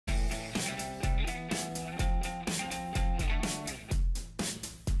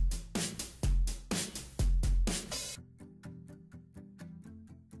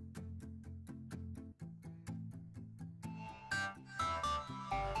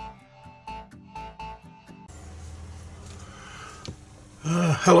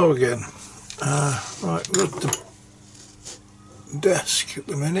Hello again. Right, we're at the desk at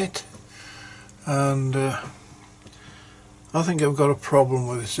the minute, and I think I've got a problem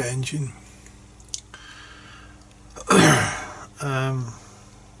with this engine.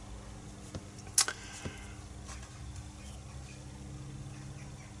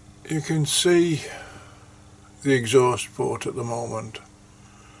 You can see the exhaust port at the moment,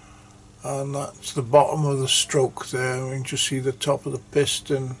 and that's the bottom of the stroke there. We can just see the top of the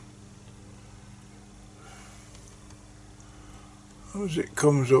piston. As it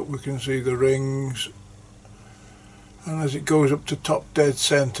comes up we can see the rings, and as it goes up to top dead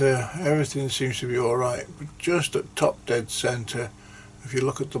center everything seems to be alright, but just at top dead center, if you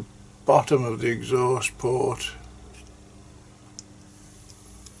look at the bottom of the exhaust port,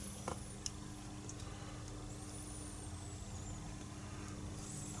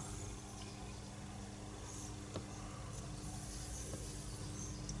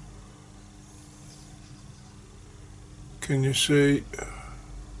 can you see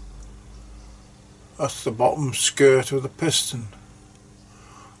that's the bottom skirt of the piston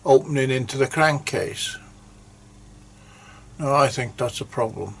opening into the crankcase? Now I think that's a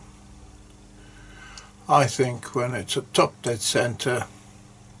problem. I think when it's at top dead center,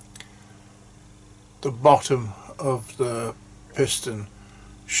 the bottom of the piston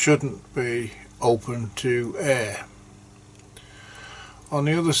shouldn't be open to air. On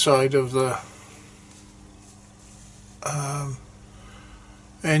the other side of the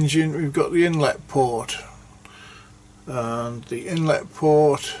engine we've got the inlet port, and the inlet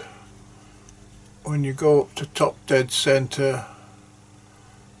port, when you go up to top dead center,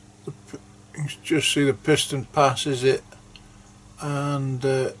 you can just see the piston passes it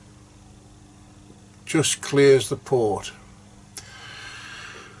and just clears the port.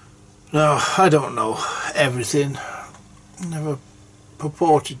 Now I don't know everything, never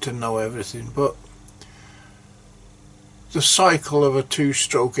purported to know everything, but the cycle of a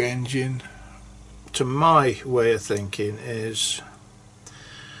two-stroke engine, to my way of thinking, is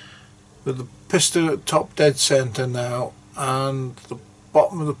with the piston at top dead center now and the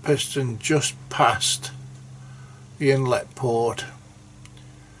bottom of the piston just past the inlet port,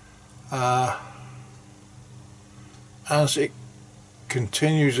 as it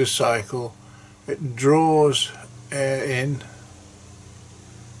continues the cycle it draws air in,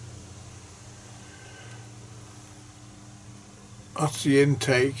 that's the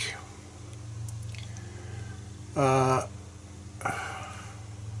intake.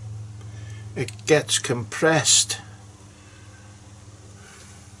 It gets compressed,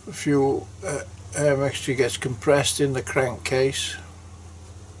 fuel air mixture gets compressed in the crankcase,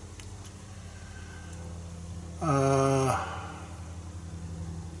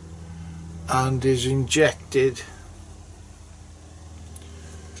 and is injected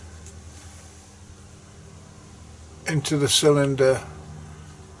into the cylinder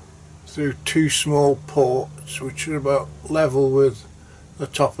through two small ports which are about level with the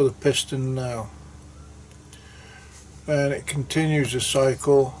top of the piston now. And it continues the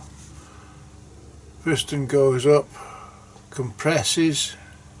cycle. Piston goes up, compresses,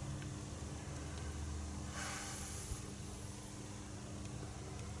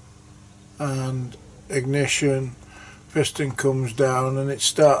 and ignition, piston comes down, and it's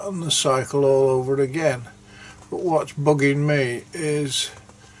starting the cycle all over again. But what's bugging me is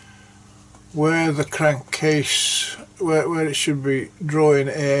where the crankcase, where it should be drawing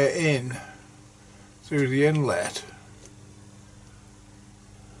air in through the inlet,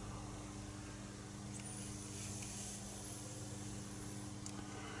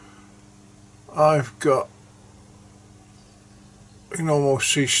 I've got, you can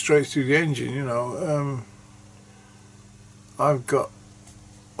almost see straight through the engine, you know. I've got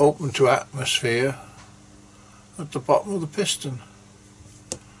open to atmosphere at the bottom of the piston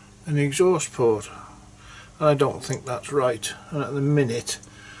and the exhaust port, and I don't think that's right. And at the minute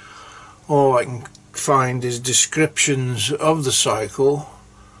all I can find is descriptions of the cycle,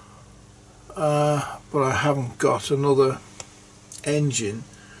 but I haven't got another engine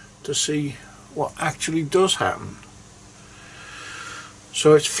to see what actually does happen,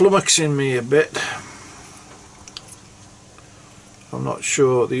 so it's flummoxing me a bit. I'm not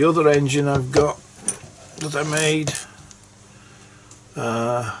sure. The other engine I've got that I made,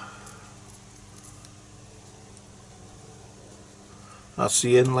 that's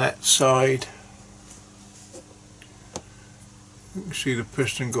the inlet side. You can see the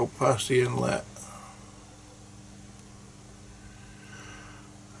piston go past the inlet,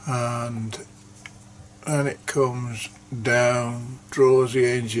 and it comes down, draws the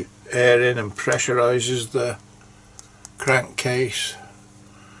engine air in and pressurizes the crankcase,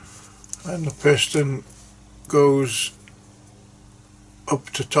 and the piston goes up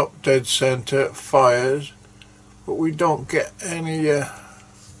to top dead center, fires, but we don't get any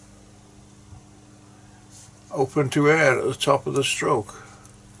open to air at the top of the stroke.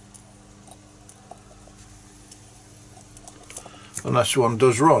 Unless one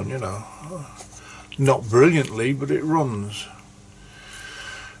does run, you know. Not brilliantly, but it runs.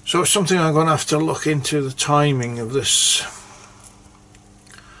 So it's something I'm going to have to look into, the timing of this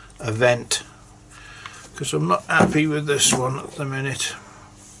event, because I'm not happy with this one at the minute.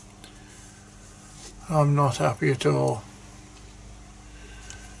 I'm not happy at all.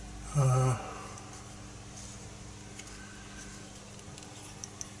 It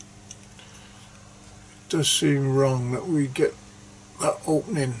does seem wrong that we get that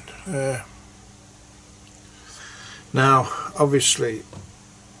opening there. Now obviously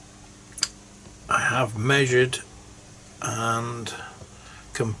I have measured and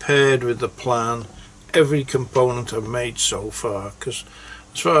compared with the plan every component I've made so far, because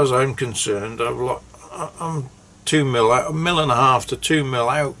as far as I'm concerned I'm 2 mil out, 1.5 mil to 2 mil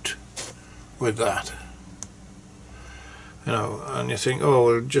out with that, you know, and you think, oh,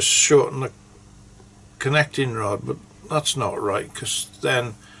 we'll just shorten the connecting rod, but that's not right, because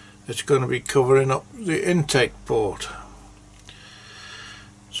then it's going to be covering up the intake port.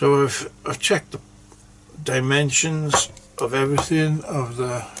 So I've checked the dimensions of everything, of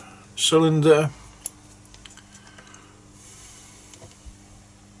the cylinder.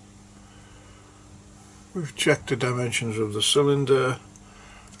 We've checked the dimensions of the cylinder,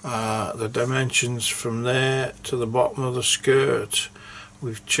 the dimensions from there to the bottom of the skirt.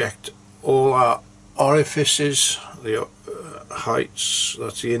 We've checked all our orifices, the heights,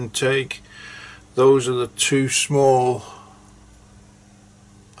 that's the intake. Those are the 2 small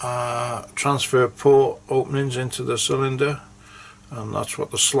transfer port openings into the cylinder, and that's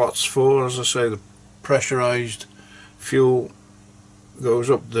what the slot's for. As I say, the pressurized fuel goes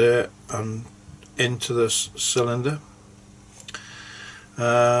up there and into the cylinder.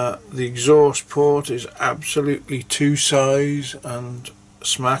 The exhaust port is absolutely to size and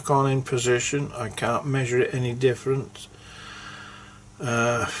smack on in position. I can't measure it any different.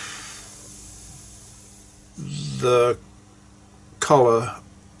 The collar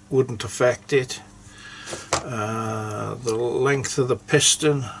wouldn't affect it. The length of the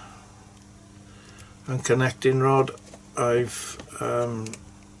piston and connecting rod I've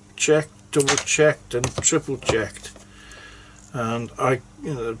checked, double checked and triple checked, and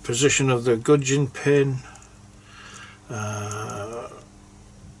the position of the gudgeon pin,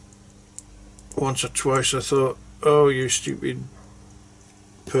 once or twice I thought, oh, you stupid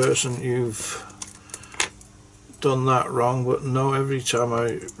person, you've done that wrong, but no, every time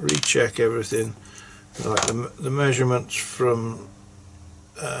I recheck everything, like the measurements from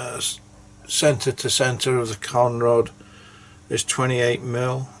center to center of the con rod is 28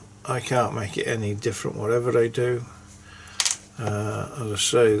 mil. I can't make it any different whatever I do. As I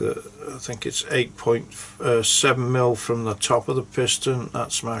say, I think it's 8.7 mil from the top of the piston,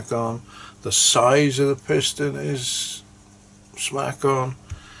 that's smack on. The size of the piston is smack on,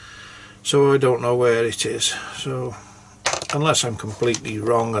 so I don't know where it is. So unless I'm completely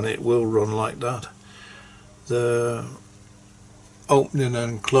wrong and it will run like that, the opening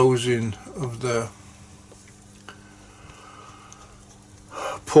and closing of the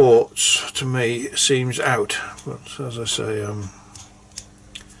ports to me seems out, but as I say, I'm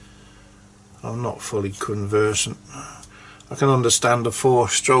not fully conversant. I can understand the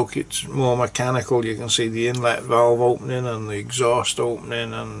 4-stroke, it's more mechanical. You can see the inlet valve opening and the exhaust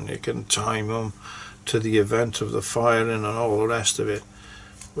opening, and you can time them to the event of the firing and all the rest of it.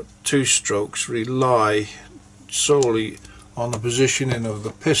 But 2-strokes rely solely on the positioning of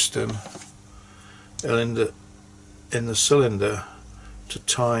the piston in the cylinder to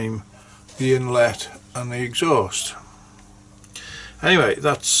time the inlet and the exhaust. Anyway,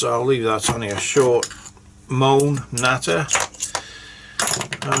 I'll leave that only a short moan natter.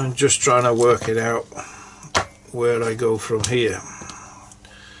 I'm just trying to work it out where I go from here.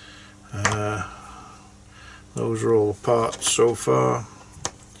 Those are all the parts so far.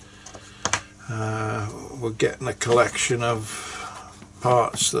 We're getting a collection of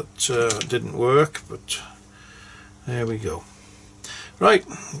parts that didn't work, but there we go. Right,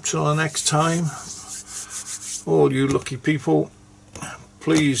 until the next time, all you lucky people,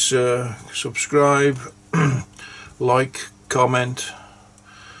 please subscribe, like, comment,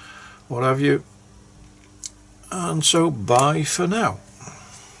 what have you, and so bye for now.